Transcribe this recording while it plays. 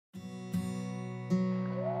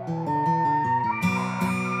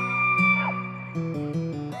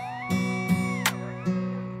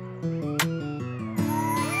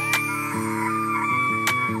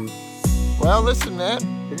listen,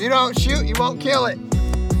 man. If you don't shoot, you won't kill it.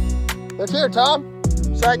 Look here, Tom.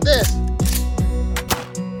 It's like this. I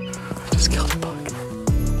just killed a buck.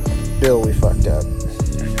 Bill, we fucked up.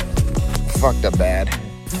 Fucked up bad.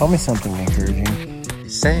 Tell me something encouraging. You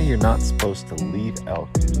say you're not supposed to leave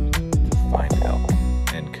elk to find elk.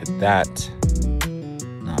 And could that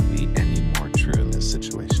not be any more true in this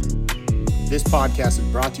situation? This podcast is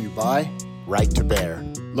brought to you by Right to Bear.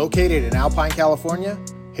 Located in Alpine, California,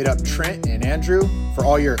 hit up Trent and Andrew for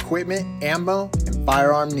all your equipment, ammo, and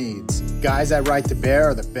firearm needs. Guys at Right to Bear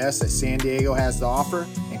are the best that San Diego has to offer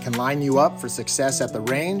and can line you up for success at the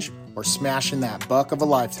range or smashing that buck of a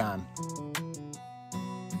lifetime.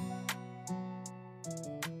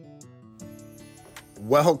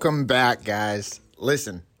 Welcome back, guys.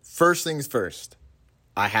 Listen, first things first,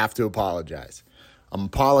 I have to apologize. I'm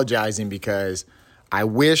apologizing because I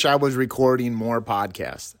wish I was recording more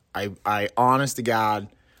podcasts. I honest to God,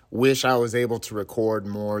 wish I was able to record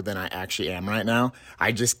more than I actually am right now.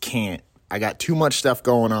 I just can't. I got too much stuff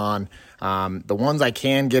going on. The ones I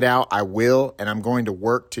can get out, I will, and I'm going to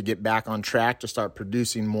work to get back on track to start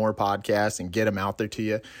producing more podcasts and get them out there to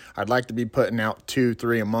you. I'd like to be putting out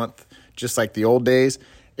 2-3 a month, just like the old days.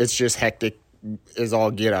 It's just hectic as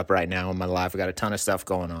all get up right now in my life. I got a ton of stuff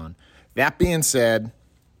going on. That being said,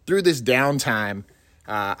 through this downtime,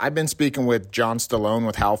 I've been speaking with John Stallone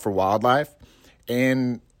with Howl for Wildlife,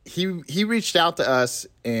 and he reached out to us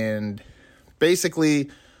and basically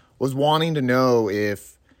was wanting to know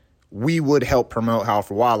if we would help promote Howl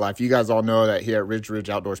for Wildlife. You guys all know that here at Ridge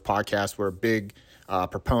Outdoors Podcast, we're a big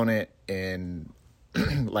proponent in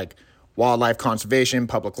like wildlife conservation,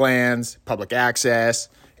 public lands, public access,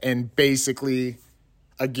 and basically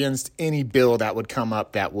against any bill that would come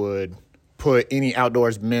up that would put any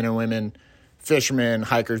outdoors men and women, fishermen,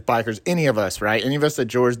 hikers, bikers, any of us, right? Any of us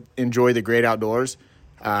that enjoy the great outdoors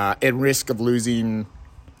at risk of losing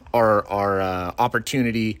our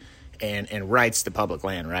opportunity and rights to public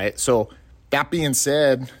land, right? So that being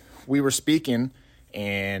said, we were speaking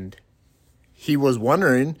and he was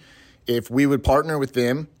wondering if we would partner with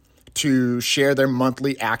them to share their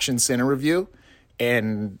monthly Action Center review.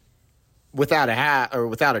 And without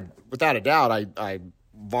a doubt, I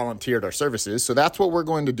volunteered our services. So that's what we're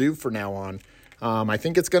going to do for now on. I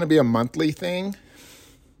think it's going to be a monthly thing.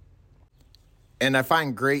 And I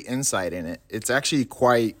find great insight in it. It's actually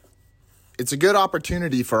it's a good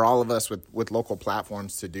opportunity for all of us with local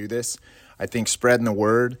platforms to do this. I think spreading the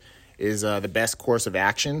word is the best course of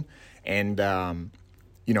action. And,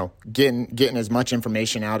 getting as much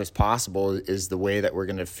information out as possible is the way that we're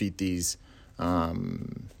going to defeat these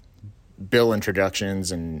bill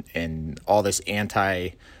introductions and all this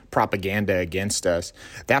anti-propaganda against us.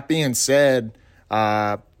 That being said,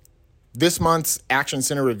 this month's Action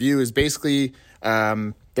Center review is basically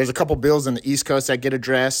there's a couple bills in the East Coast that get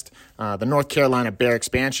addressed. The North Carolina Bear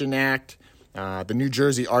Expansion Act, the New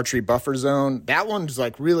Jersey Archery Buffer Zone. That one's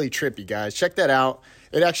like really trippy, guys. Check that out.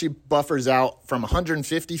 It actually buffers out from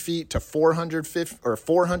 150 feet to 400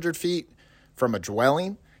 feet from a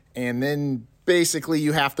dwelling. And then basically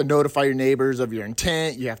you have to notify your neighbors of your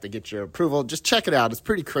intent. You have to get your approval. Just check it out. It's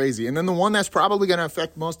pretty crazy. And then the one that's probably going to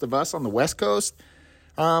affect most of us on the West Coast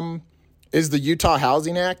is the Utah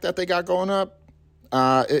Housing Act that they got going up.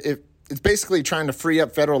 It's basically trying to free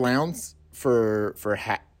up federal lands for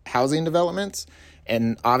housing developments.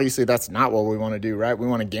 And obviously that's not what we want to do, right? We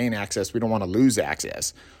want to gain access. We don't want to lose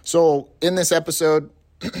access. So in this episode,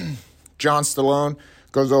 John Stallone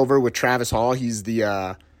goes over with Travis Hall. He's the,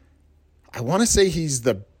 I want to say he's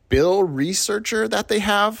the bill researcher that they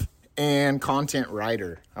have and content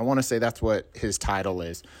writer. I want to say that's what his title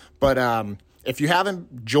is. But if you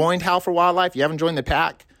haven't joined Howl for Wildlife, you haven't joined the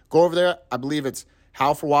pack, go over there. I believe it's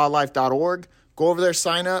howlforwildlife.org. Go over there,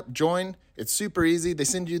 sign up, join. It's super easy. They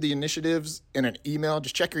send you the initiatives in an email.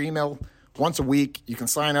 Just check your email once a week. You can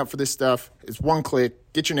sign up for this stuff. It's one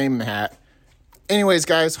click. Get your name in the hat. Anyways,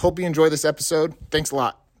 guys, hope you enjoy this episode. Thanks a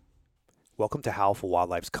lot. Welcome to Howl for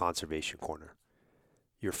Wildlife's Conservation Corner.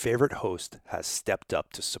 Your favorite host has stepped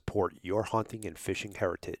up to support your hunting and fishing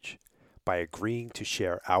heritage by agreeing to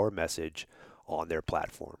share our message on their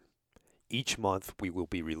platform. Each month, we will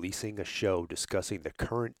be releasing a show discussing the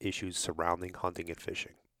current issues surrounding hunting and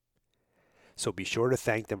fishing. So be sure to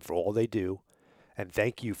thank them for all they do, and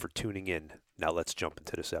thank you for tuning in. Now let's jump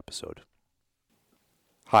into this episode.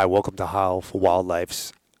 Hi, welcome to Howl for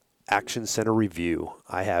Wildlife's Action Center Review.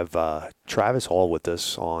 I have Travis Hall with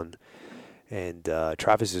us on, and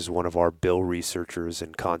Travis is one of our bill researchers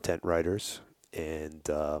and content writers, and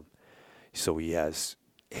so he has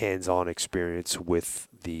hands-on experience with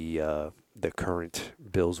the the current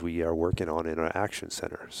bills we are working on in our action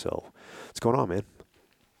center. So, what's going on, man?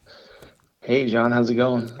 Hey, John, how's it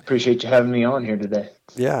going? Appreciate you having me on here today.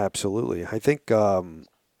 Yeah, absolutely. I think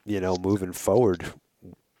moving forward,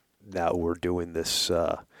 now we're doing this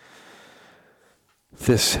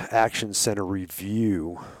this action center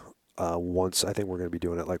review once. I think we're going to be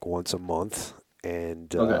doing it like once a month,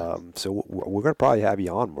 and Okay. so we're going to probably have you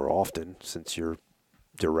on more often since you're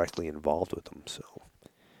directly involved with them. So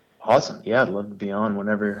Awesome. Yeah, I'd love to be on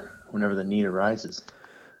whenever the need arises.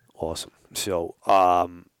 awesome. So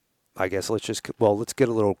I guess let's get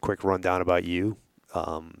a little quick rundown about you,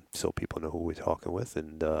 so people know who we're talking with,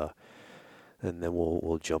 and then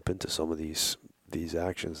we'll jump into some of these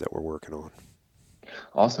actions that we're working on.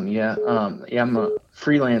 Awesome. Yeah. I'm a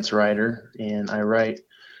freelance writer, and I write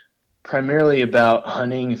primarily about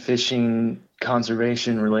hunting, fishing,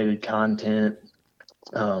 conservation related content.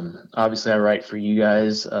 Obviously, I write for you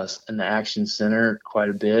guys in the Action Center quite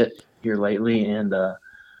a bit here lately, and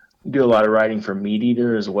do a lot of writing for Meat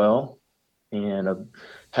Eater as well. And I've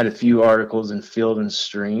had a few articles in Field and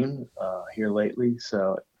Stream here lately,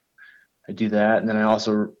 so I do that. And then I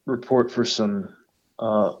also report for some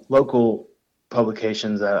local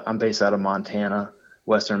publications. I'm based out of Montana,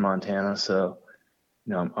 Western Montana, so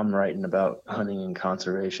I'm writing about hunting and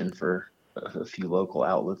conservation for a few local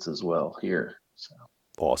outlets as well here. So.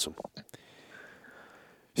 Awesome.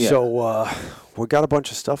 Yeah. So we got a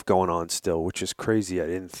bunch of stuff going on still, which is crazy. I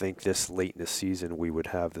didn't think this late in the season we would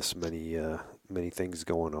have this many things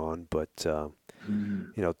going on, but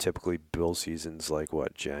typically bill season's like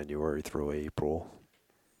January through April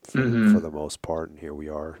for the most part, and here we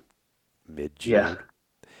are mid-June. Yeah.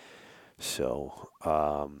 So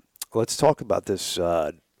let's talk about this.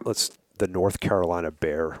 The North Carolina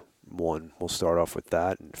bear one. We'll start off with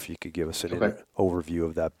that, and if you could give us an overview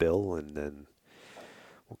of that bill, and then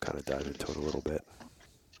we'll kind of dive into it a little bit.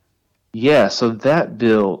 Yeah, so that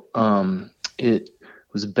bill, it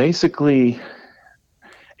was basically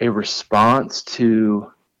a response to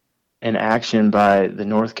an action by the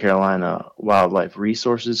North Carolina Wildlife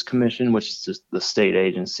Resources Commission, which is just the state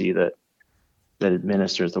agency that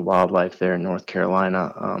administers the wildlife there in North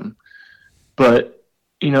Carolina. But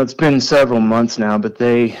it's been several months now, but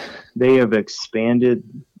they have expanded,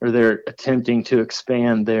 or they're attempting to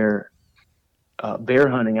expand their bear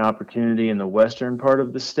hunting opportunity in the western part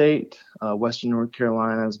of the state. Western North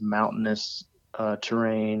Carolina's mountainous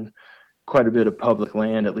terrain, quite a bit of public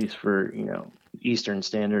land, at least for Eastern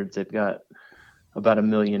standards. They've got about 1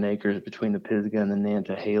 million acres between the Pisgah and the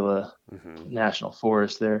Nantahala National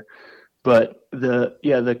Forest there. But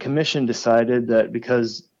the commission decided that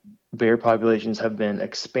because bear populations have been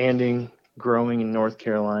expanding, growing in North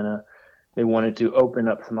Carolina, they wanted to open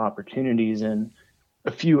up some opportunities in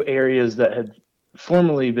a few areas that had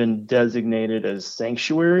formerly been designated as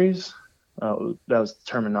sanctuaries. That was the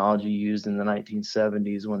terminology used in the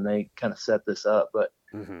 1970s when they kind of set this up. But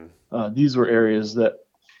these were areas that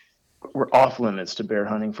were off limits to bear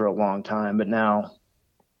hunting for a long time. But now,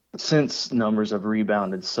 since numbers have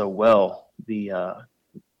rebounded so well, the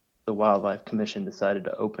Wildlife Commission decided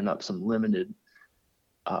to open up some limited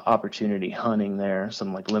opportunity hunting there,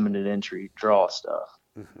 some like limited entry draw stuff.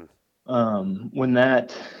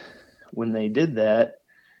 When they did that,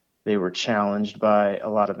 they were challenged by a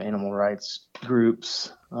lot of animal rights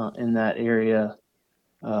groups in that area.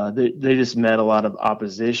 They just met a lot of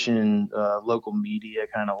opposition. Local media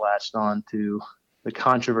kind of latched on to the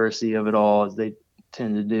controversy of it all, as they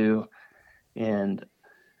tend to do, and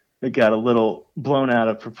it got a little blown out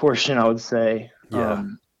of proportion, I would say. Yeah.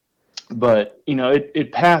 But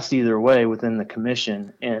it passed either way within the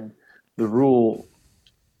commission, and the rule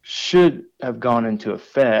should have gone into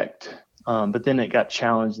effect. But then it got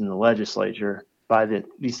challenged in the legislature by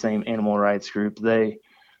these same animal rights group. They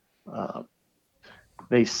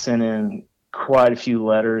sent in quite a few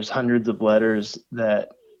letters, hundreds of letters,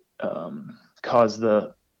 that caused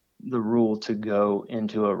the rule to go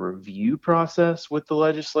into a review process with the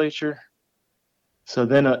legislature. So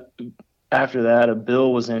then after that, a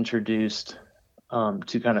bill was introduced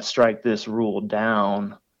to kind of strike this rule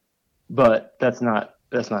down, but that's not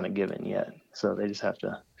a given yet. So they just have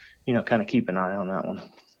to, kind of keep an eye on that one.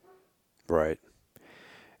 Right.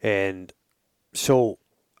 And so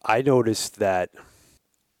I noticed that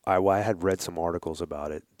I had read some articles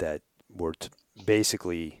about it that were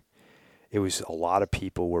basically, it was a lot of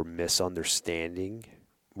people were misunderstanding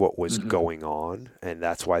what was going on, and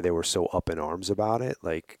that's why they were so up in arms about it.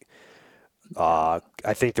 Like, I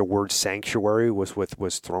think the word sanctuary was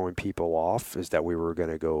throwing people off, is that we were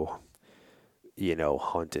going to go,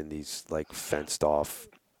 hunt in these like fenced off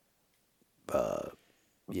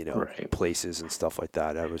Right. places and stuff like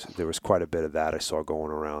that. There was quite a bit of that I saw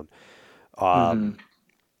going around. Mhm.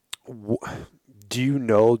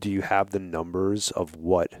 Do you have the numbers of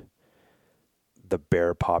what the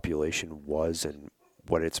bear population was and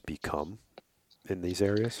what it's become in these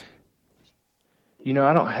areas? I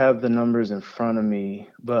don't have the numbers in front of me,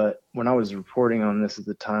 but when I was reporting on this at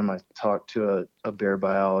the time, I talked to a bear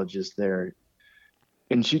biologist there,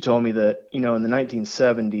 and she told me that, in the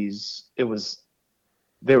 1970s,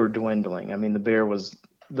 they were dwindling. I mean,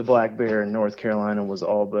 the black bear in North Carolina was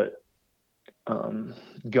all but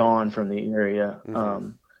gone from the area.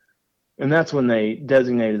 And that's when they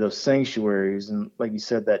designated those sanctuaries. And like you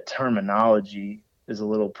said, that terminology is a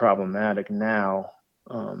little problematic now,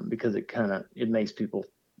 because it makes people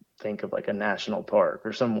think of like a national park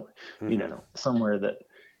or somewhere that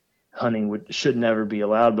hunting should never be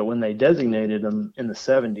allowed. But when they designated them in the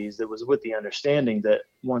 70s, it was with the understanding that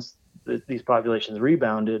once these populations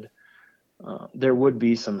rebounded, there would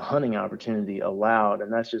be some hunting opportunity allowed,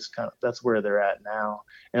 and that's where they're at now.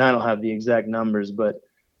 And I don't have the exact numbers, but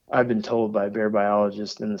I've been told by bear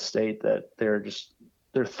biologists in the state that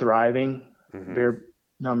they're thriving. Bear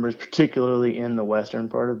numbers, particularly in the western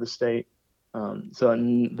part of the state.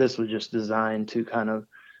 And this was just designed to kind of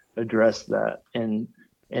address that and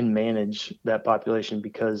manage that population,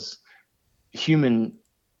 because human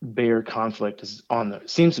bear conflict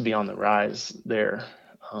seems to be on the rise there,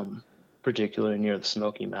 particularly near the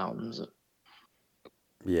Smoky Mountains.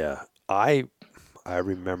 Yeah, I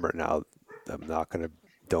remember now.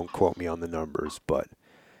 Don't quote me on the numbers, but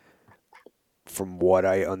from what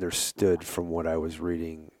I understood from what I was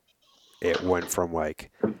reading, it went from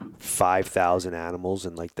like 5,000 animals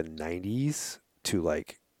in like the 90s to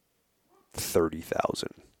like 30,000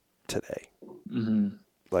 today.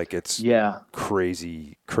 Like it's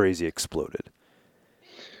crazy exploded.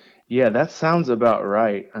 Yeah, that sounds about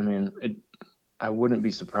right. I mean, I wouldn't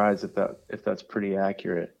be surprised if that's pretty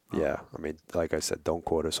accurate. Yeah, I mean, like I said, don't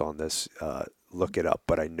quote us on this. Look it up,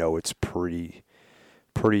 but I know it's pretty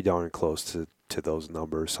darn close to those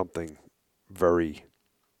numbers. Something very,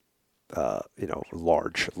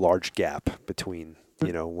 large gap between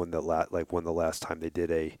when the last time they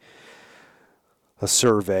did a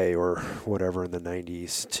survey or whatever in the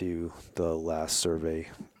 90s to the last survey.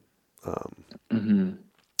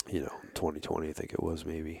 2020, I think it was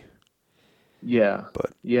maybe. Yeah,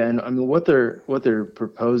 But yeah, and I mean what they're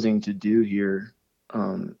proposing to do here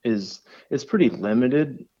is pretty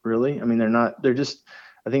limited, really. I mean I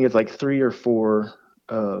think it's like 3 or 4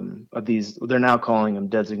 of these. They're now calling them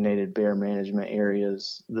designated bear management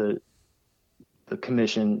areas. The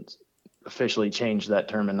commission officially changed that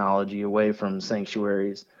terminology away from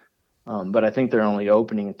sanctuaries, but I think they're only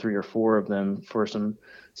opening 3 or 4 of them for some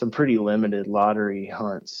pretty limited lottery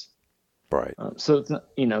hunts. right. So it's not,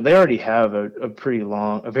 they already have a very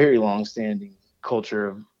long-standing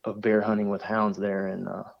culture of bear hunting with hounds there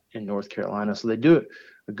in North Carolina. So they do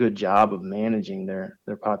a good job of managing their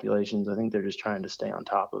populations. I think they're just trying to stay on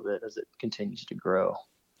top of it as it continues to grow.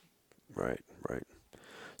 Right.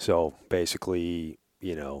 So basically,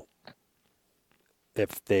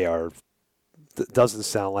 if they are, it doesn't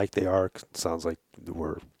sound like they are. It sounds like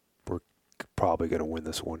we're probably going to win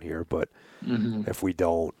this one here. But if we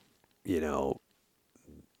don't,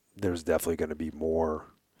 there's definitely going to be more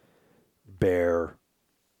bear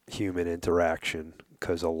human interaction,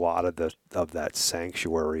 because a lot of that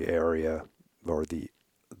sanctuary area or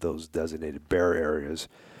those designated bear areas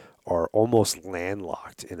are almost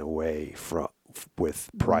landlocked in a way with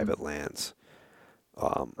private lands.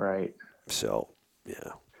 Right. So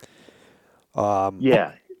yeah.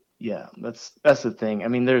 Yeah. That's the thing. I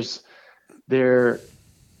mean, there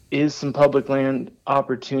is some public land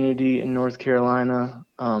opportunity in North Carolina,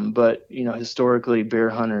 but historically, bear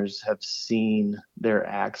hunters have seen their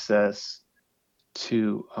access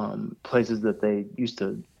to places that they used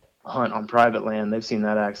to hunt on private land. They've seen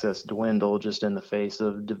that access dwindle just in the face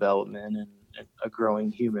of development and a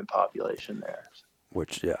growing human population there.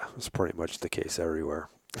 Which is pretty much the case everywhere.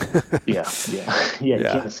 Yeah. You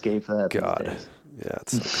can't escape that. God, yeah,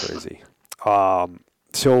 it's so crazy.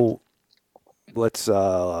 So let's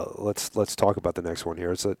talk about the next one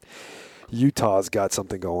here. It's that Utah's got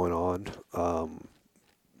something going on.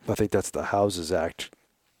 I think that's the Houses Act,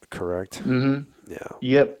 correct? Mm-hmm. Yeah.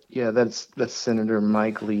 Yep. Yeah, that's Senator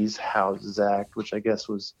Mike Lee's Houses Act, which I guess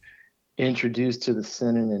was introduced to the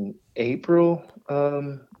Senate in April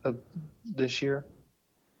of this year.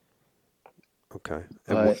 Okay.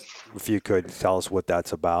 And if you could tell us what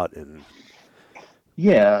that's about. And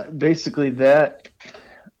yeah, basically that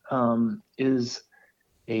is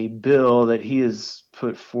a bill that he has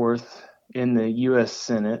put forth in the U.S.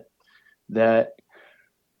 Senate that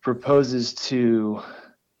proposes to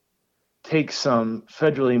take some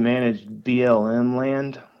federally managed BLM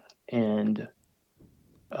land and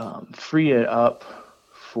free it up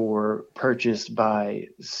for purchase by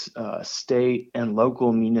state and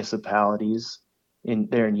local municipalities in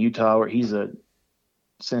Utah, where he's a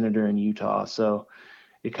senator in Utah. So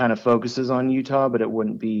it kind of focuses on Utah, but it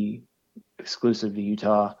wouldn't be exclusive to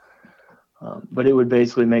Utah. But it would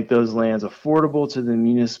basically make those lands affordable to the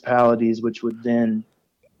municipalities, which would then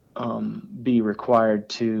be required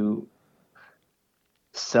to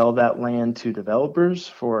sell that land to developers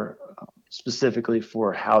for specifically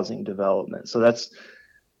for housing development. So that's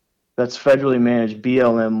federally managed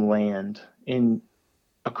BLM land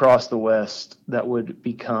across the West that would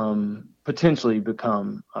potentially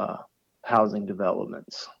become housing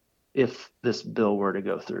developments if this bill were to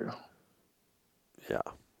go through. Yeah.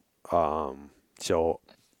 So,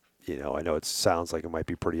 I know it sounds like it might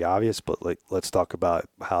be pretty obvious, but let's talk about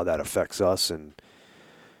how that affects us and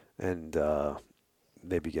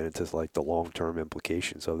maybe get into like the long-term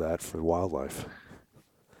implications of that for wildlife.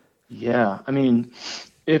 Yeah. I mean,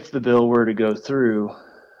 if the bill were to go through,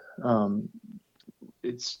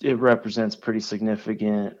 it represents pretty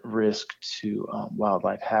significant risk to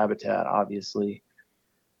wildlife habitat, obviously,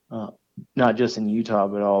 not just in Utah,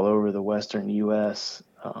 but all over the Western U.S.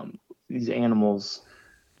 These animals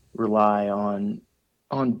rely on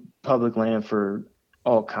public land for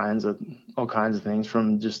all kinds of things,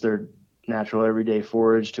 from just their natural everyday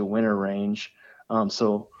forage to winter range.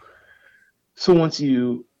 So once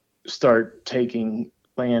you start taking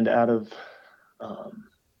land out of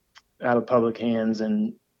public hands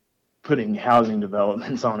and putting housing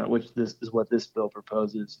developments on it, which this is what this bill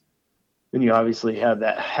proposes, then you obviously have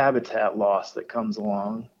that habitat loss that comes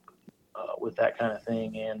along with that kind of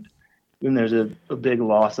thing. And then there's a big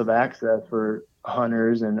loss of access for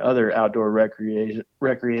hunters and other outdoor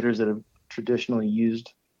recreators that have traditionally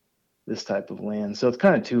used this type of land. So it's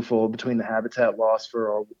kind of twofold between the habitat loss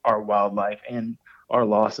for our wildlife and our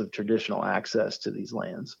loss of traditional access to these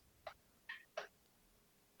lands.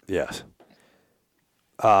 Yes.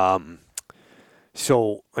 So,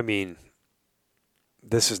 I mean,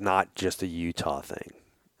 this is not just a Utah thing,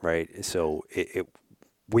 right? So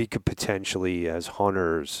we could potentially, as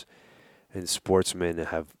hunters and sportsmen,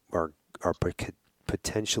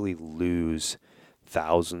 potentially lose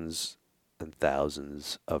thousands and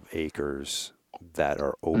thousands of acres that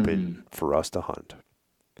are open for us to hunt.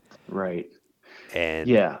 Right. And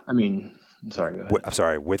yeah, I mean, sorry, go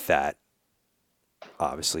ahead. With that,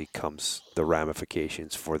 obviously comes the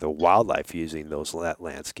ramifications for the wildlife using that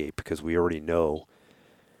landscape, because we already know,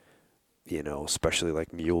 especially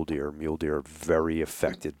like mule deer are very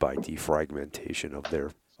affected by defragmentation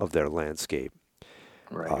of their landscape.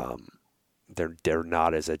 Right. They're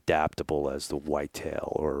not as adaptable as the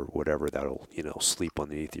whitetail or whatever that'll sleep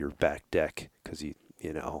underneath your back deck, because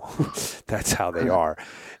that's how they are.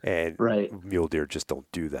 And right. Mule deer just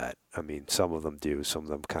don't do that. I mean, some of them do. Some of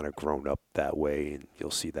them kind of grown up that way, and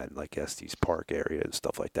you'll see that in like Estes Park area and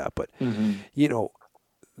stuff like that. But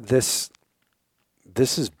this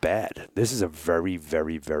is bad. This is a very,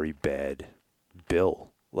 very, very bad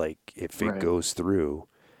bill. Like, if it goes through,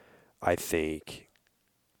 I think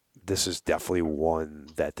this is definitely one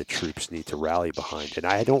that the troops need to rally behind. And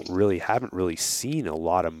I haven't really seen a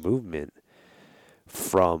lot of movement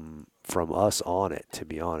from us on it, to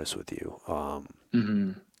be honest with you.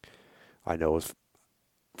 I know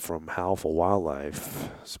from Howell Wildlife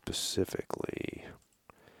specifically.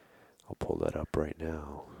 I'll pull that up right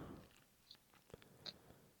now.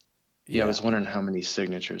 Yeah, I was wondering how many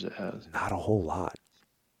signatures it has. Not a whole lot.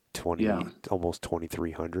 Almost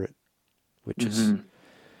 2,300, which is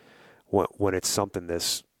when it's something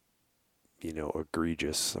this,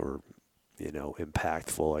 egregious or,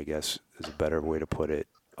 impactful, I guess is a better way to put it.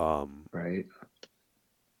 Right.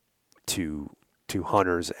 To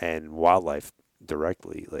hunters and wildlife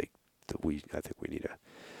directly, like I think we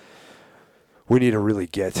need to really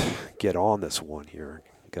get on this one here,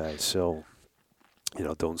 guys. So,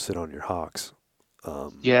 don't sit on your hocks.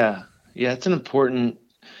 Yeah, it's an important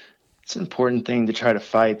thing to try to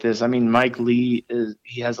fight this. I mean, Mike Lee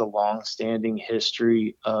has a long-standing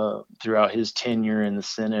history throughout his tenure in the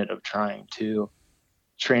Senate of trying to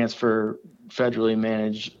transfer federally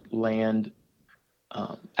managed land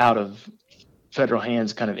out of federal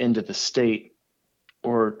hands kind of into the state,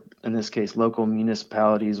 or in this case, local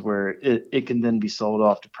municipalities, where it can then be sold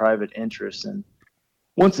off to private interests. And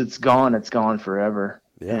once it's gone forever.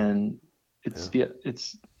 Yeah. And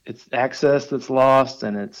it's access that's lost,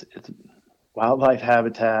 and it's wildlife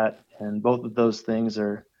habitat, and both of those things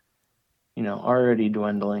are already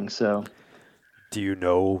dwindling. So, Do you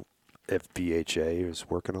know if BHA is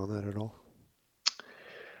working on that at all?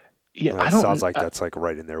 yeah, Well, it sounds like that's like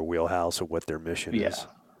right in their wheelhouse of what their mission Yeah. is.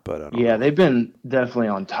 But I don't Yeah, know. they've been definitely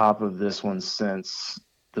on top of this one since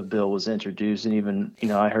the bill was introduced, and even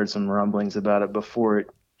I heard some rumblings about it before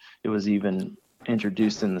it was even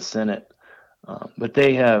introduced in the Senate. But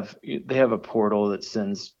they have a portal that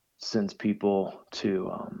sends people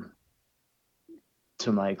to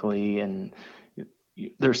Mike Lee, and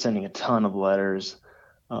they're sending a ton of letters.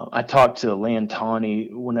 I talked to Lan Tawney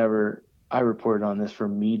whenever I reported on this for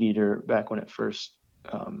Meat Eater back when it first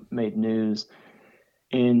made news,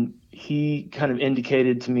 and he kind of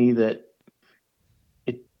indicated to me that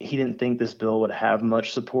he didn't think this bill would have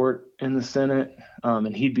much support in the Senate,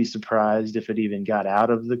 and he'd be surprised if it even got out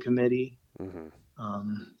of the committee.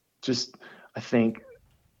 Just, I think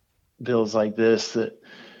bills like this that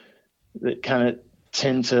kind of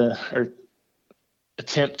tend to or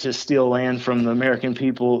attempt to steal land from the American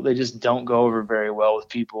people, they just don't go over very well with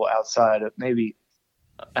people outside of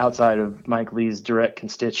Mike Lee's direct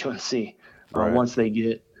constituency. Right. Once they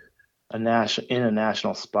get a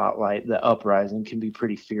national spotlight, the uprising can be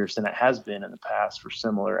pretty fierce, and it has been in the past for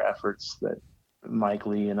similar efforts that Mike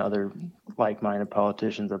Lee and other like-minded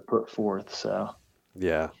politicians have put forth. So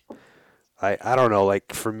Yeah. I don't know.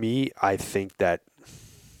 Like, for me, I think that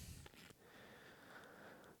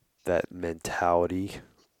mentality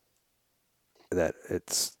that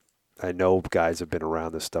I know guys have been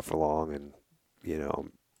around this stuff for long and,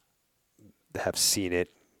 have seen it,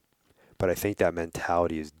 but I think that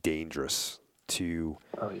mentality is dangerous to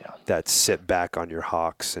that sit back on your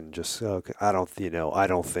hocks and just, okay, I don't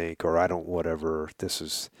think, or I don't whatever, this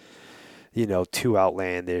is, too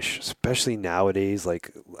outlandish, especially nowadays.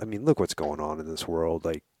 Like, I mean, look what's going on in this world.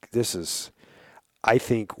 Like, I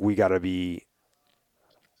think we got to be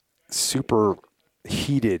super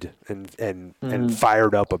heated and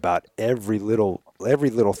fired up about every little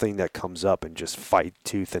thing that comes up and just fight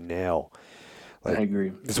tooth and nail. Like, I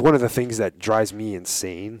agree. It's one of the things that drives me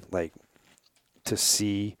insane, like, to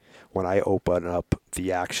see when I open up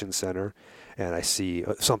the Action Center and I see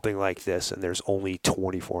something like this and there's only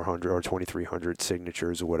 2,400 or 2,300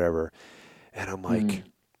 signatures or whatever. And I'm like,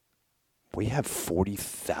 we have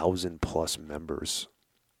 40,000 plus members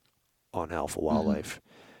on Alpha Wildlife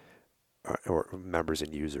or members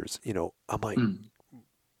and users. I'm like,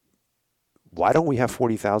 why don't we have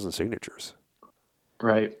 40,000 signatures?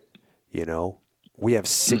 Right. We have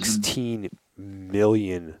 16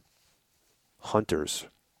 million hunters.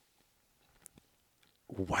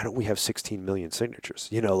 Why don't we have 16 million signatures?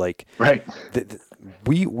 Right.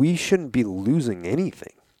 We shouldn't be losing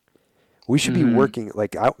anything. We should be working,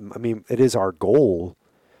 like, I mean, it is our goal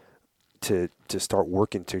to start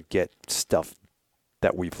working to get stuff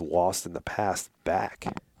that we've lost in the past back.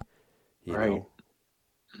 You Right.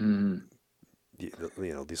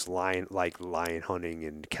 know? These lion hunting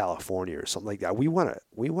in California or something like that. We want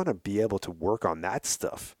to be able to work on that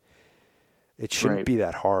stuff. It shouldn't be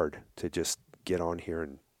that hard to just get on here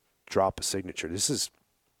and drop a signature. This is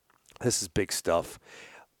big stuff.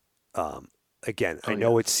 Again, I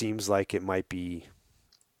know it seems like it might be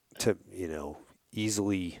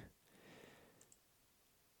easily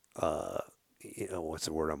what's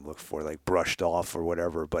the word I'm looking for? Like brushed off or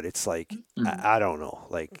whatever, but it's like I don't know.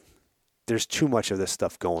 Like, there's too much of this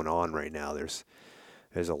stuff going on right now. There's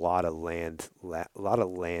a lot of land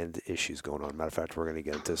issues going on. Matter of fact, we're going to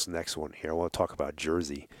get into this next one here. I want to talk about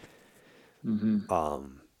Jersey.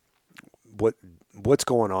 What's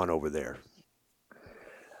going on over there?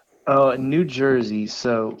 New Jersey.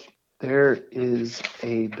 So there is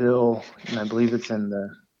a bill, and I believe it's in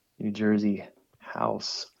the New Jersey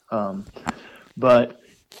House. But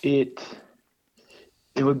it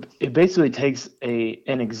basically takes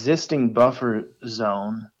an existing buffer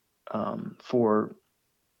zone for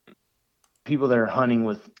people that are hunting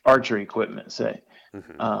with archery equipment, say.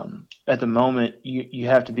 At the moment, you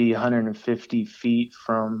have to be 150 feet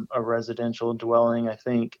from a residential dwelling, I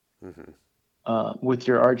think. With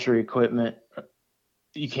your archery equipment,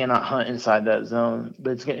 you cannot hunt inside that zone,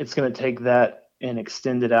 but it's going to take that and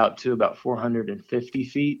extend it out to about 450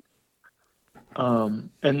 feet. And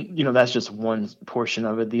that's just one portion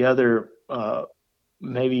of it. The other,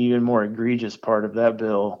 maybe even more egregious part of that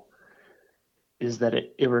bill is that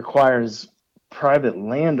it requires private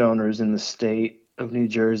landowners in the state of New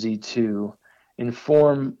Jersey to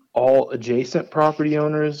inform all adjacent property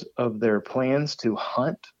owners of their plans to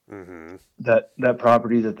hunt that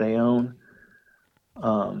property that they own.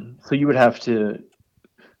 So you would have to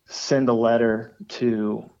send a letter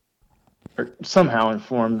to, or somehow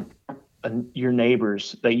inform your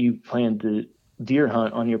neighbors that you plan to deer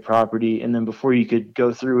hunt on your property, and then before you could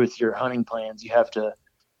go through with your hunting plans, you have to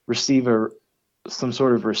receive some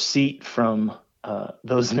sort of receipt from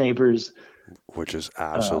those neighbors, which is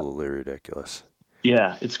absolutely ridiculous.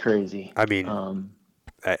 Yeah, it's crazy. I mean,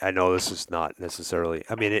 I know this is not necessarily.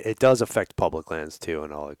 I mean, it does affect public lands too,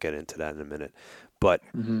 and I'll get into that in a minute. But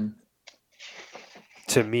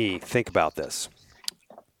to me, think about this.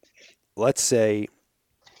 Let's say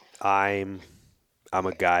I'm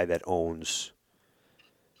a guy that owns,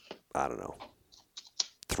 I don't know,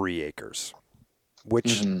 3 acres,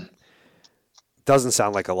 which doesn't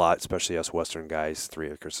sound like a lot, especially us Western guys.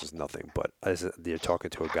 3 acres is nothing, but you're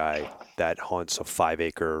talking to a guy that hunts a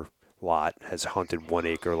 5-acre lot, has hunted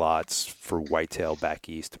 1-acre lots for whitetail back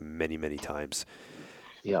east many, many times.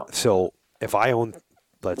 Yeah. So if I own,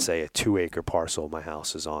 let's say, a 2-acre parcel, my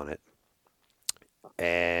house is on it,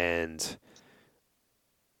 and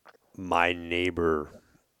my neighbor,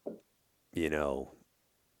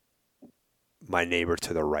 my neighbor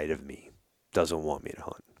to the right of me doesn't want me to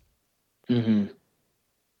hunt,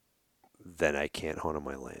 then I can't hunt on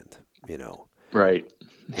my land, Right.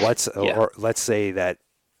 Or let's say that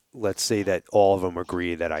all of them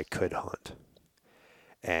agree that I could hunt,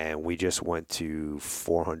 and we just went to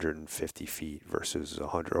 450 feet versus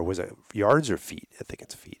 100, or was it yards or feet? I think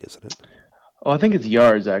it's feet, isn't it? Oh, I think it's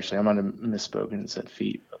yards, actually. I might have misspoken and said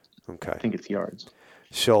feet. Okay. I think it's yards.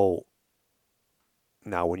 So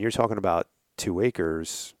now when you're talking about 2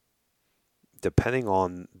 acres, depending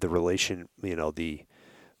on the relation,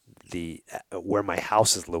 the where my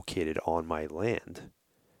house is located on my land,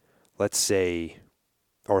 let's say,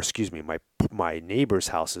 or excuse me, my neighbor's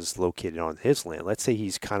house is located on his land. Let's say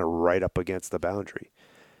he's kind of right up against the boundary.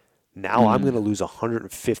 Now I'm going to lose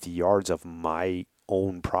 150 yards of my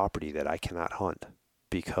own property that I cannot hunt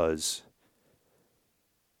because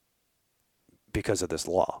of this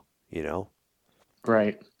law,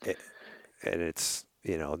 Right. And it's,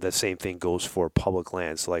 the same thing goes for public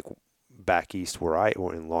lands. Like back east or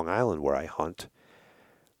in Long Island where I hunt,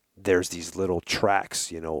 there's these little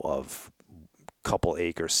tracts, of couple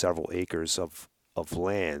acres, several acres of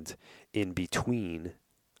land in between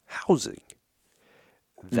housing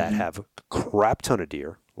that have a crap ton of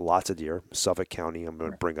deer, lots of deer. Suffolk County, I'm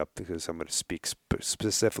going to bring up because I'm going to speak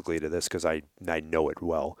specifically to this because I know it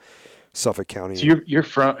well. Suffolk County. So you're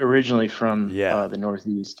originally from the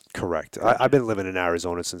Northeast. Correct. I've been living in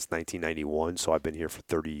Arizona since 1991, so I've been here for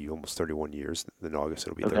almost 31 years. In August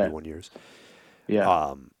it'll be 31 years.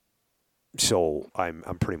 Yeah. So I'm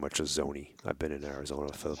pretty much a zonie. I've been in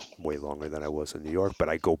Arizona for way longer than I was in New York, but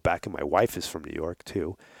I go back, and my wife is from New York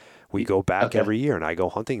too. We go back every year, and I go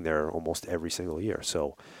hunting there almost every single year.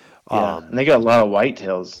 So, and they got a lot of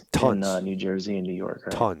whitetails tons. in New Jersey and New York,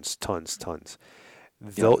 right? Tons.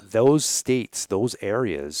 Those states, those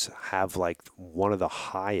areas have like one of the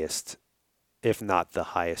highest, if not the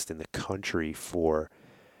highest in the country for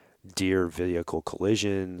deer vehicle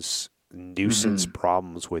collisions, nuisance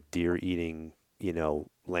problems with deer eating,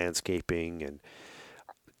 landscaping, and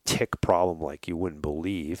tick problem like you wouldn't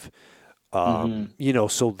believe.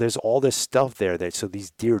 So there's all this stuff there so these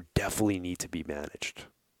deer definitely need to be managed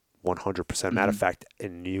 100%. Matter of fact,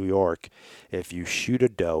 in New York, if you shoot a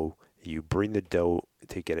doe, you bring the doe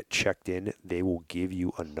to get it checked in, they will give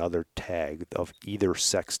you another tag of either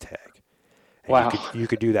sex tag. And wow. You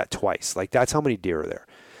could do that twice. Like, that's how many deer are there.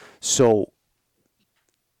 So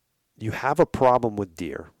you have a problem with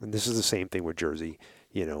deer, and this is the same thing with Jersey.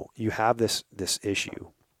 You have this issue,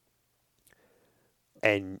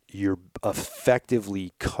 and you're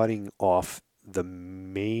effectively cutting off the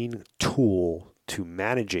main tool to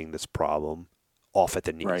managing this problem off at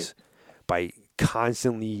the knees by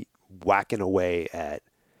constantly whacking away at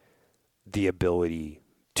the ability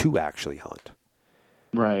to actually hunt.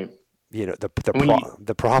 Right.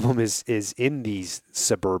 The problem is in these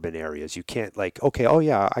suburban areas. You can't I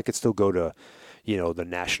could still go to, the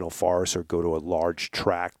national forest or go to a large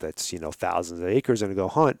tract that's, thousands of acres and go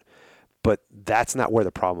hunt, but that's not where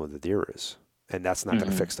the problem of the deer is. And that's not going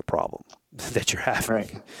to fix the problem that you're having.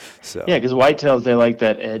 Right. So yeah, because whitetails, they like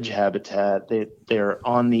that edge habitat. They're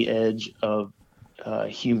on the edge of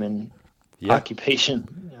human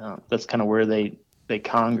occupation. That's kind of where they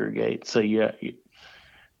congregate. So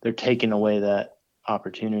they're taking away that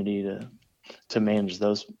opportunity to manage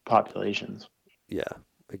those populations. Yeah,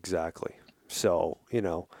 exactly. So,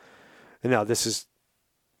 and now this is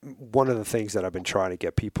one of the things that I've been trying to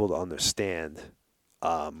get people to understand,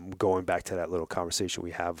 going back to that little conversation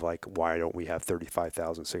we have, like, why don't we have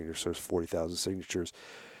 35,000 signatures, 40,000 signatures,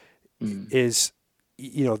 is,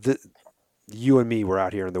 you and me, we're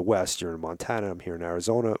out here in the West, you're in Montana, I'm here in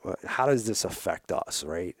Arizona. How does this affect us,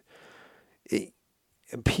 right?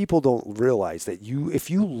 And people don't realize that if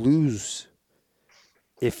you lose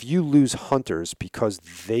hunters because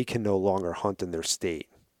they can no longer hunt in their state,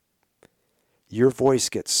 your voice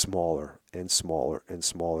gets smaller and smaller and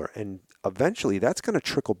smaller, and eventually that's going to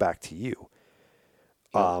trickle back to you.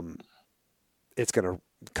 It's going to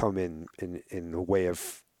come in the way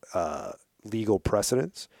of legal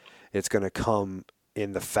precedents. It's going to come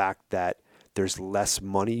in the fact that there's less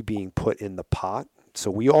money being put in the pot, so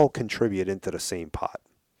we all contribute into the same pot.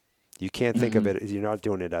 You can't think of it, you're not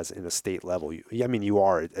doing it as in a state level. You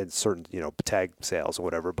are at certain, tag sales or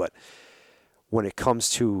whatever, but when it comes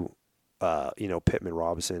to, Pittman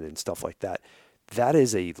Robertson and stuff like that, that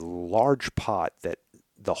is a large pot that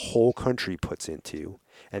the whole country puts into,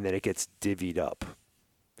 and then it gets divvied up.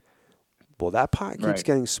 Well, that pot keeps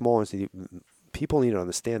getting smaller. So people need to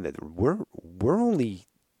understand that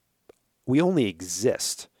we only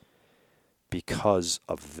exist because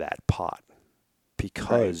of that pot.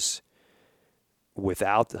 Because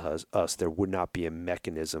without us, there would not be a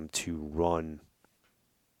mechanism to run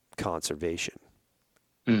conservation.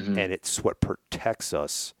 And it's what protects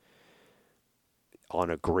us on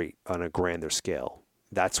a grander scale.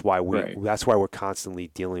 That's why we're constantly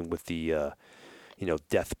dealing with the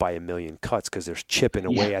death by a million cuts, because they're chipping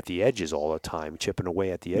away at the edges all the time,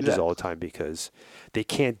 because they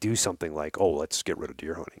can't do something like, oh, let's get rid of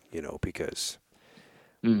deer hunting, because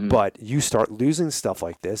but you start losing stuff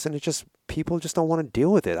like this, and people just don't want to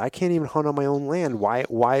deal with it. I can't even hunt on my own land. Why,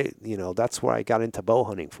 that's where I got into bow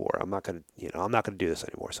hunting for. I'm not going to do this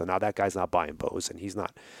anymore. So now that guy's not buying bows, and he's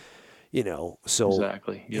not, so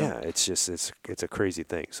exactly. Yeah, it's a crazy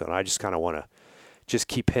thing. So I just kind of want to just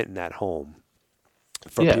keep hitting that home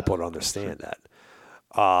for people to understand that.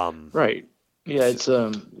 Right. Yeah. It's,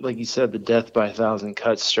 like you said, the death by 1,000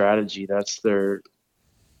 cuts strategy. That's their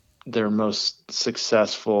most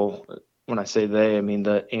successful. When I say they, I mean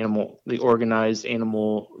the organized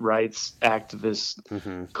animal rights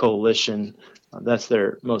activist coalition. That's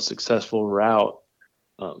their most successful route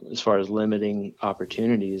as far as limiting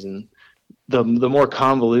opportunities. And the more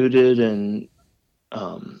convoluted and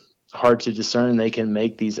hard to discern they can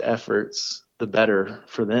make these efforts, the better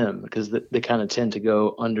for them, because they kind of tend to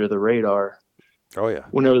go under the radar. Oh yeah.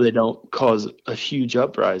 Whenever they don't cause a huge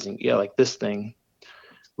uprising. Yeah, like this thing.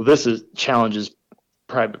 Well, this challenges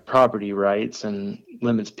private property rights and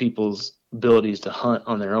limits people's abilities to hunt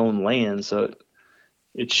on their own land. So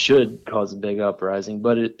it should cause a big uprising,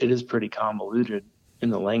 but it is pretty convoluted in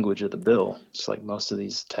the language of the bill, just like most of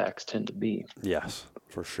these attacks tend to be. Yes,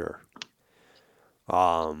 for sure.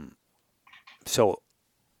 So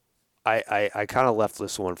I kind of left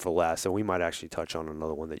this one for last, and we might actually touch on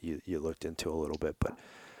another one that you looked into a little bit, but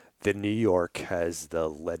the New York has the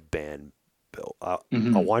lead ban bill. I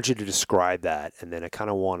want you to describe that, and then I kind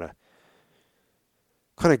of want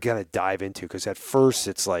to dive into, because at first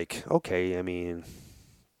it's like, okay, I mean,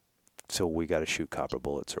 so we got to shoot copper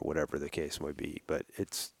bullets or whatever the case might be, but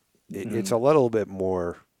it's a little bit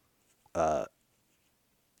more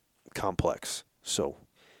complex. So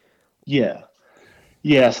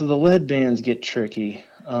so the lead bans get tricky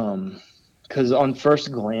because on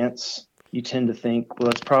first glance you tend to think, well,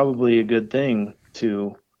 it's probably a good thing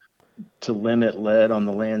to limit lead on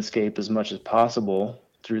the landscape as much as possible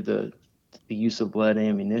through the use of lead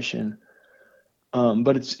ammunition.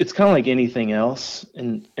 But it's kind of like anything else,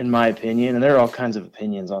 in my opinion, and there are all kinds of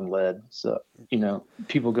opinions on lead. So,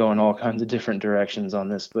 people go in all kinds of different directions on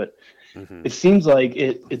this, but it seems like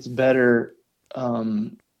it's better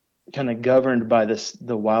kind of governed by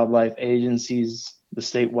the wildlife agencies, the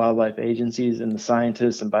state wildlife agencies, and the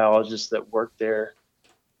scientists and biologists that work there.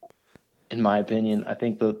 In my opinion, I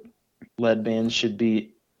think the lead bans should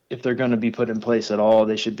be, if they're going to be put in place at all,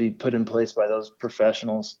 they should be put in place by those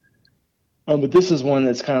professionals. But this is one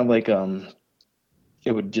that's kind of like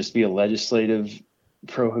it would just be a legislative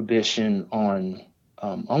prohibition on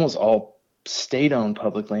almost all state-owned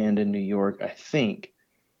public land in New York, I think.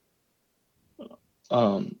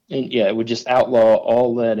 And yeah, it would just outlaw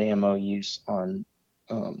all lead ammo use on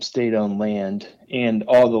state-owned land and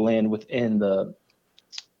all the land within the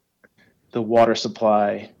water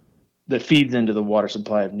supply that feeds into the water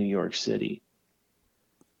supply of New York City.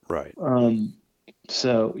 Right.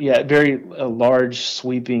 So yeah, a large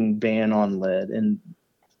sweeping ban on lead. And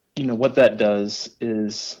what that does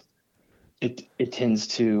is it tends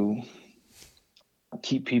to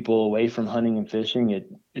keep people away from hunting and fishing.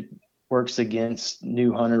 It works against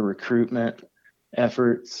new hunter recruitment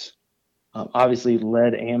efforts. Obviously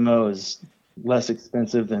lead ammo is less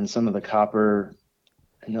expensive than some of the copper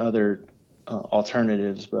and other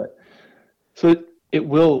alternatives, but so it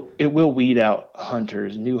will weed out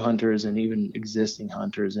hunters, new hunters, and even existing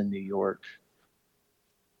hunters in New York.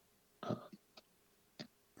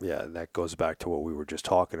 Yeah, and that goes back to what we were just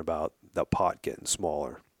talking about, the pot getting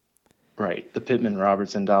smaller. Right. The Pittman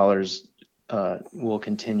Robertson dollars will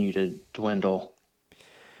continue to dwindle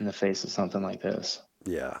in the face of something like this.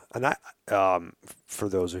 Yeah, and for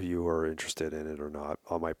those of you who are interested in it or not,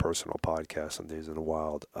 on my personal podcast on Days in the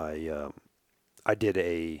Wild, I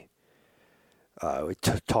did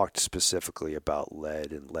talked specifically about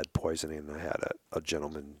lead and lead poisoning, and I had a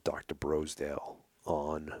gentleman, Dr. Brosdale,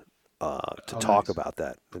 on to talk nice. about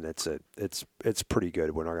that, and it's pretty good.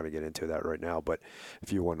 We're not going to get into that right now, but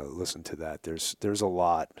if you want to listen to that, there's a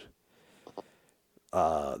lot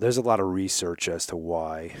of research as to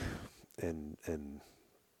why and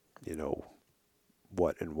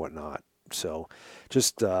what and what not. So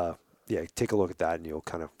just take a look at that, and you'll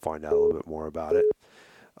kind of find out a little bit more about it.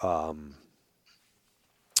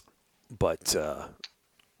 But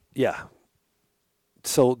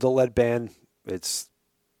so the lead ban, it's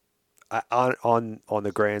on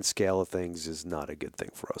the grand scale of things, is not a good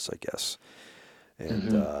thing for us, I guess.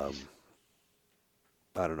 And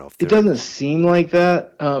I don't know if It doesn't seem like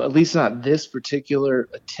that, at least not this particular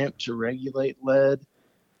attempt to regulate lead.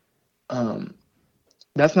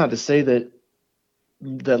 That's not to say that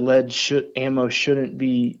ammo shouldn't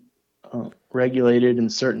be regulated in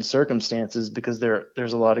certain circumstances, because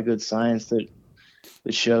there's a lot of good science that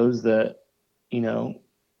shows that,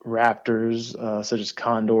 raptors such as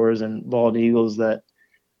condors and bald eagles that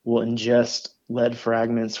will ingest lead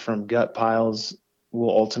fragments from gut piles will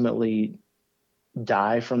ultimately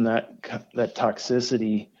die from that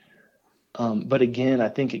toxicity. But again, I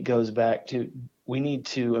think it goes back to, we need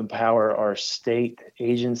to empower our state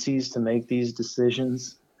agencies to make these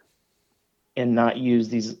decisions and not use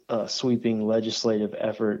these sweeping legislative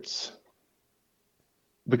efforts,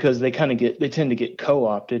 because they tend to get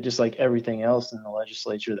co-opted, just like everything else in the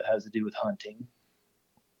legislature that has to do with hunting.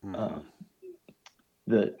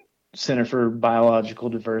 The Center for Biological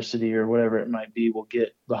Diversity or whatever it might be will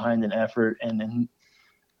get behind an effort and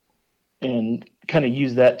kind of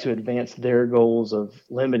use that to advance their goals of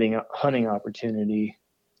limiting hunting opportunity.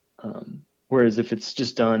 Whereas if it's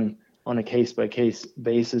just done on a case-by-case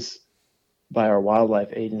basis by our wildlife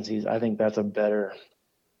agencies, I think that's a better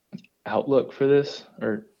outlook for this,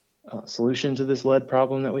 or solution to this lead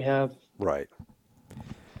problem that we have. Right.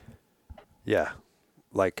 Yeah.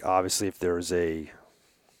 Like, obviously, if there's an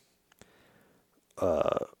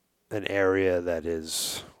area that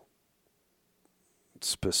is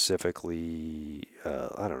specifically,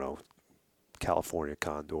 I don't know, California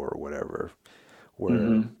condor or whatever,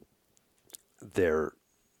 where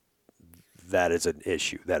that is an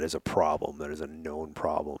issue, that is a problem, that is a known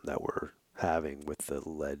problem that we're having with the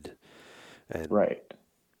lead. And right.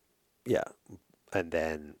 Yeah. And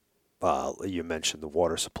then you mentioned the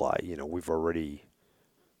water supply. We've already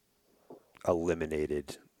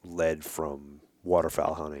eliminated lead from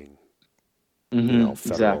waterfowl hunting. Federal,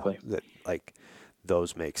 exactly. That, like,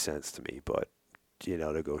 those make sense to me, but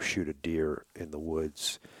to go shoot a deer in the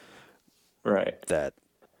woods, right, that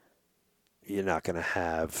you're not going to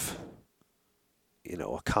have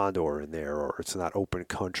a condor in there, or it's not open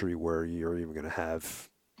country where you're even going to have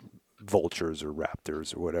vultures or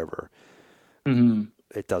raptors or whatever.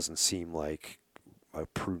 It doesn't seem like a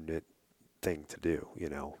prudent thing to do,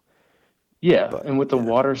 Yeah, But, and with the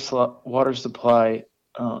water supply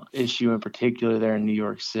issue in particular there in New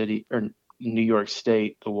York City, or New York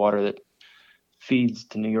State, the water that feeds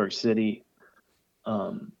to New York City.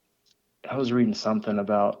 I was reading something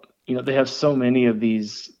about, they have so many of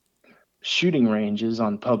these shooting ranges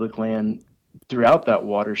on public land throughout that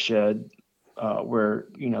watershed, where,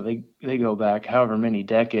 they go back however many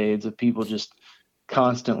decades of people just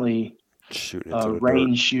constantly shooting into the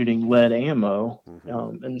range dirt. shooting lead ammo.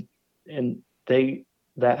 And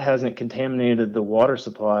that hasn't contaminated the water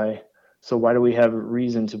supply. So why do we have a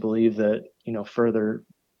reason to believe that, further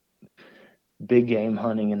big game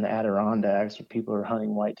hunting in the Adirondacks, where people are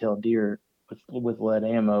hunting white-tailed deer with lead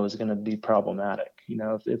ammo, is going to be problematic?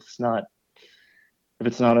 If it's not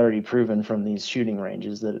already proven from these shooting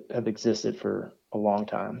ranges that have existed for a long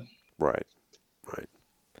time. Right.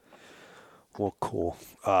 Well, cool.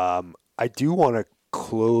 I do want to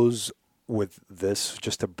close with this,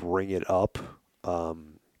 just to bring it up.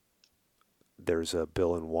 There's a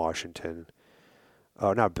bill in Washington.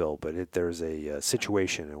 Not bill, but there's a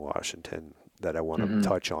situation in Washington that I want to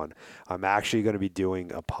touch on. I'm actually going to be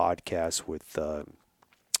doing a podcast with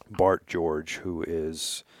Bart George, who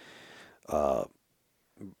is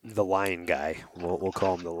the lion guy. We'll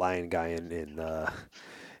call him the lion guy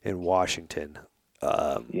in Washington.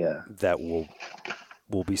 Yeah. That will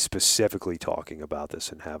be specifically talking about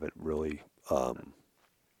this and have it really,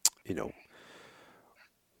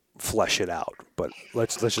 flesh it out. But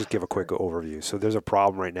let's just give a quick overview. So there's a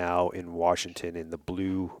problem right now in Washington in the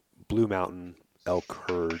Blue Mountain elk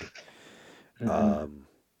herd,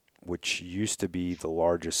 which used to be the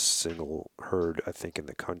largest single herd, I think, in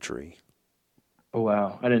the country. Oh,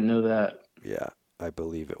 wow. I didn't know that. Yeah, I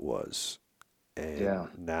believe it was. And Yeah.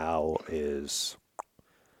 now is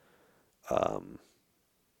on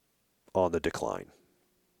the decline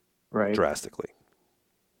Right. drastically.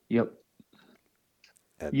 Yep.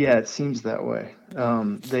 And Yeah, it seems that way.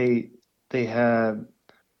 They have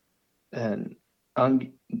an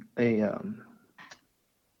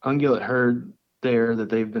ungulate herd there that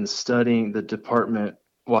they've been studying. The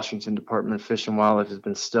Washington Department of Fish and Wildlife has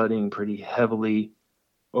been studying pretty heavily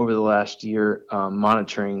over the last year,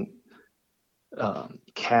 monitoring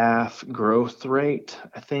calf growth rate,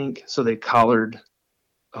 I think. So they collared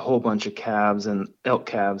a whole bunch of calves and elk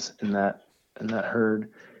calves in that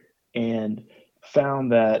herd, and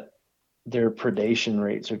found that their predation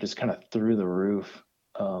rates are just kind of through the roof.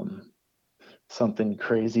 Something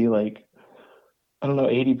crazy like, I don't know,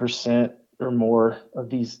 80% or more of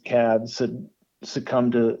these calves had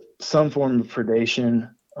succumbed to some form of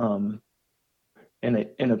predation, and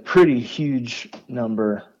a pretty huge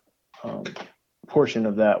number, portion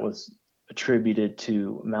of that was attributed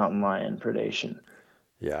to mountain lion predation.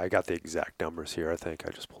 yeah, I got the exact numbers here. I think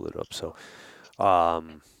I just pulled it up. So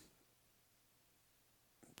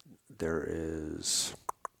there is,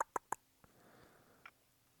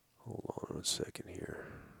 hold on a second here.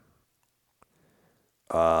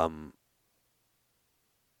 Oh,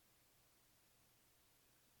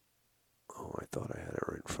 I thought I had it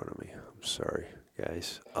right in front of me. I'm sorry,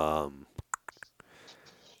 guys. Trying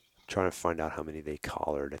to find out how many they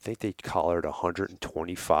collared. I think they collared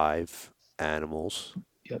 125 animals.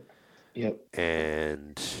 Yep.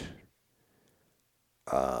 And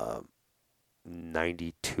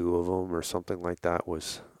 92 of them or something like that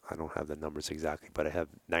was, I don't have the numbers exactly, but I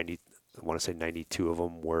want to say 92 of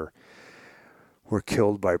them were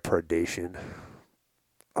killed by predation.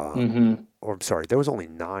 Or I'm sorry, there was only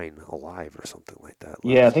 9 alive or something like that.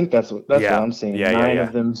 Yeah, I think that's what I'm seeing. Yeah, 9 yeah.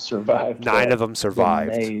 of them survived. 9 of them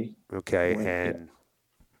survived. May Okay, went,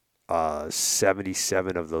 and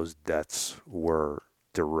 77 of those deaths were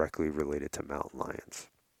directly related to mountain lions.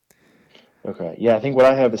 Okay. Yeah, I think what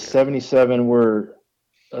I have is 77 were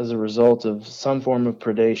as a result of some form of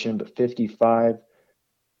predation, but 55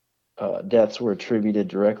 deaths were attributed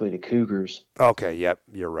directly to cougars. Okay, yep,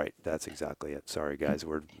 you're right. That's exactly it. Sorry, guys.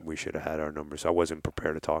 We should have had our numbers. I wasn't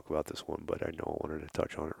prepared to talk about this one, but I know I wanted to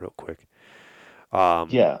touch on it real quick.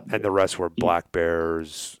 Yeah. And the rest were black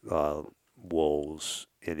bears, wolves,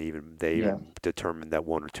 and even determined that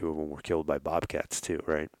 1 or 2 of them were killed by bobcats too,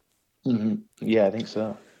 right? Mm-hmm. Yeah, I think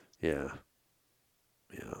so. Yeah.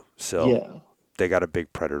 So they got a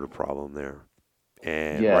big predator problem there.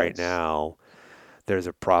 And right now there's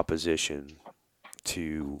a proposition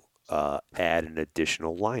to add an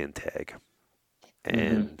additional lion tag.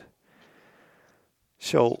 And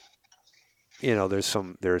so, there's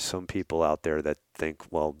some people out there that think,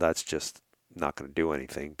 well, that's just not going to do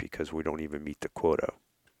anything because we don't even meet the quota.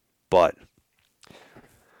 But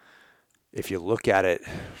if you look at it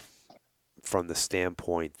from the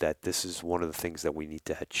standpoint that this is one of the things that we need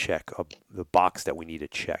to check, the box that we need to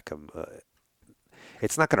check,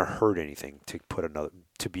 it's not going to hurt anything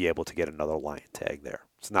to be able to get another lion tag there.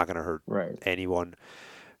 It's not going to hurt anyone.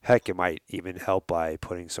 Heck, it might even help by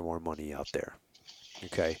putting some more money out there.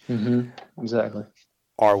 Okay. Exactly.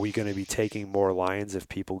 Are we going to be taking more lions if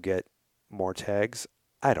people get more tags?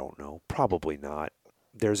 I don't know. Probably not.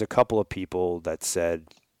 There's a couple of people that said,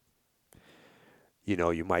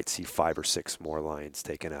 you might see 5 or 6 more lions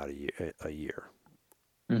taken out a year.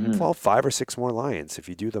 Well, 5 or 6 more lions. If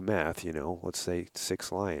you do the math, let's say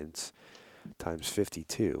 6 lions times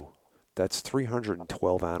 52, that's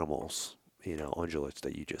 312 animals, ungulates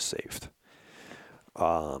that you just saved.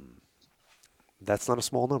 That's not a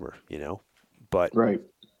small number, but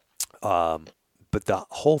but the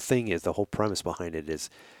whole premise behind it is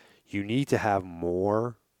you need to have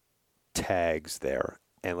more tags there.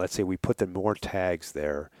 And let's say we put the more tags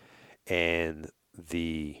there and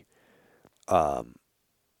the,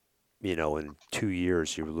 in 2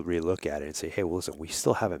 years you relook at it and say, hey, well, listen, we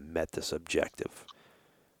still haven't met this objective.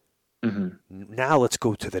 Now let's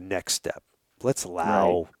go to the next step. Let's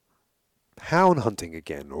allow hound hunting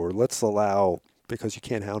again, or let's allow, because you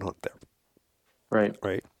can't hound hunt there. Right.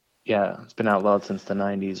 Right. Yeah, it's been outlawed since the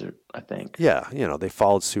 90s, or I think. Yeah, they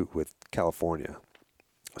followed suit with California.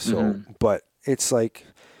 So, but it's like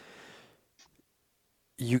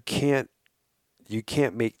you can't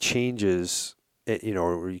make changes,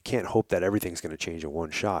 or you can't hope that everything's going to change in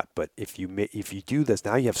one shot. But if you do this,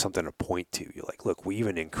 now you have something to point to. You're like, look, we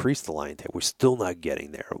even increased the line take. We're still not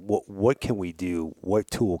getting there. What can we do?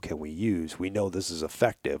 What tool can we use? We know this is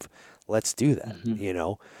effective. Let's do that.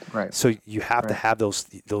 Right. So you have to have those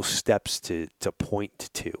steps to point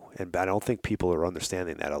to, and I don't think people are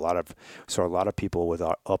understanding that. A lot of people with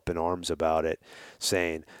up in arms about it,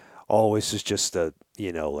 saying, "Oh, this is just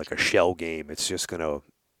like a shell game. It's just going to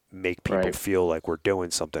make people feel like we're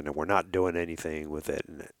doing something and we're not doing anything with it,"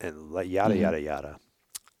 and yada yada yada.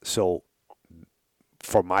 So,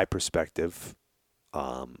 from my perspective,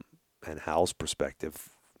 and Hal's perspective,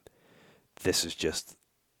 this is just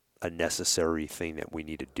a necessary thing that we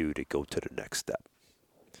need to do to go to the next step.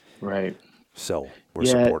 Right. So we're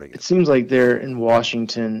supporting it. It seems like there in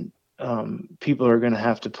Washington, people are going to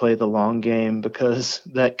have to play the long game, because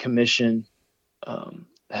that commission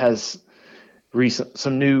has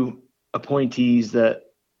some new appointees that,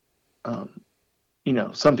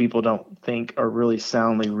 some people don't think are really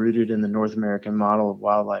soundly rooted in the North American model of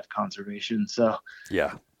wildlife conservation. So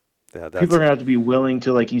people are going to have to be willing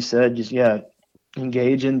to, like you said, just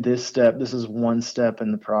engage in this step. This is one step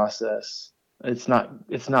in the process. It's not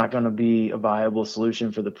going to be a viable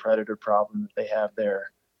solution for the predator problem that they have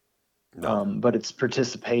there. No. But it's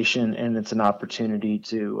participation, and it's an opportunity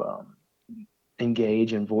to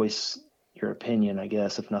engage and voice your opinion, I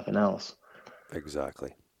guess, if nothing else.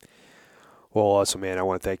 Exactly. Well, awesome, man. I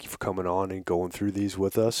want to thank you for coming on and going through these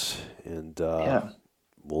with us. And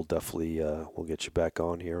we'll definitely we'll get you back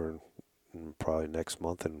on here and probably next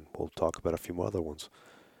month, and we'll talk about a few more other ones.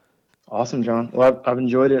 Awesome, John. Well, I've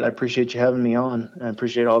enjoyed it. I appreciate you having me on. I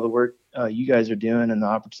appreciate all the work you guys are doing and the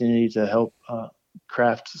opportunity to help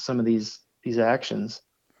craft some of these actions.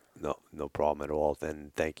 No problem at all.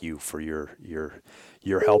 And thank you for your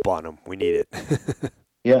help on them. We need it.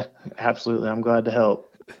 Yeah, absolutely. I'm glad to help.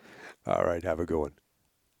 All right. Have a good one.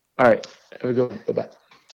 All right. Have a good one. Bye-bye.